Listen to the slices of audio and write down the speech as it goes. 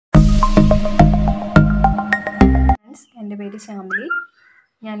എൻ്റെ പേര് ശ്യാമിലി.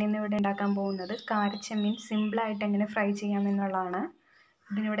 ഞാനിന്നിവിടെ ഉണ്ടാക്കാൻ പോകുന്നത് കാരച്ചെമ്മീൻ സിമ്പിളായിട്ട് എങ്ങനെ ഫ്രൈ ചെയ്യാമെന്നുള്ളതാണ്.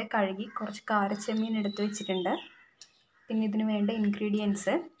 ഇതിനിവിടെ കഴുകി കുറച്ച് കാരച്ചെമ്മീൻ എടുത്ത് വെച്ചിട്ടുണ്ട്. പിന്നെ ഇതിന് വേണ്ട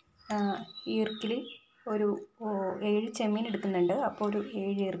ഇൻഗ്രീഡിയൻസ് ഈർക്കിലി ഒരു 7 ചെമ്മീൻ എടുക്കുന്നുണ്ട്. അപ്പോൾ ഒരു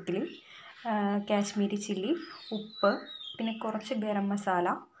 7 ഈർക്കിലി, കാശ്മീരി ചില്ലി, ഉപ്പ്, പിന്നെ കുറച്ച് ഗരം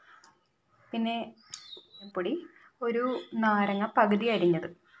മസാല, പിന്നെ പൊടി, ഒരു നാരങ്ങ പകുതി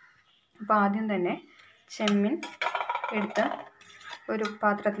അരിഞ്ഞത്. അപ്പോൾ ആദ്യം തന്നെ ചെമ്മീൻ എടുത്ത് ഒരു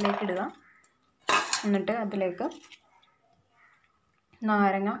പാത്രത്തിലേക്ക് ഇടുക. എന്നിട്ട് അതിലേക്ക്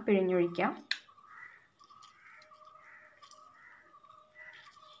നാരങ്ങ പിഴിഞ്ഞൊഴിക്കുക.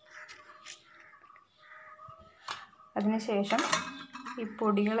 അതിനുശേഷം ഈ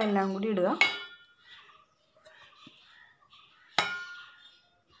പൊടികളെല്ലാം കൂടി ഇടുക.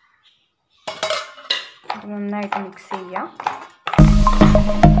 അത് നന്നായിട്ട് മിക്സ് ചെയ്യുക.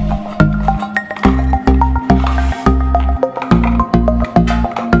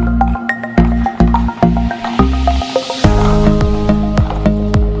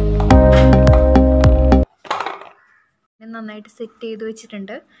 നന്നായിട്ട് സെറ്റ് ചെയ്ത്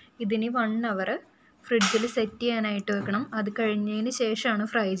വെച്ചിട്ടുണ്ട്. ഇതിന് 1 അവർ ഫ്രിഡ്ജിൽ സെറ്റ് ചെയ്യാനായിട്ട് വെക്കണം. അത് കഴിഞ്ഞതിന് ശേഷമാണ്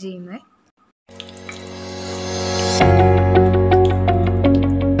ഫ്രൈ ചെയ്യുന്നത്.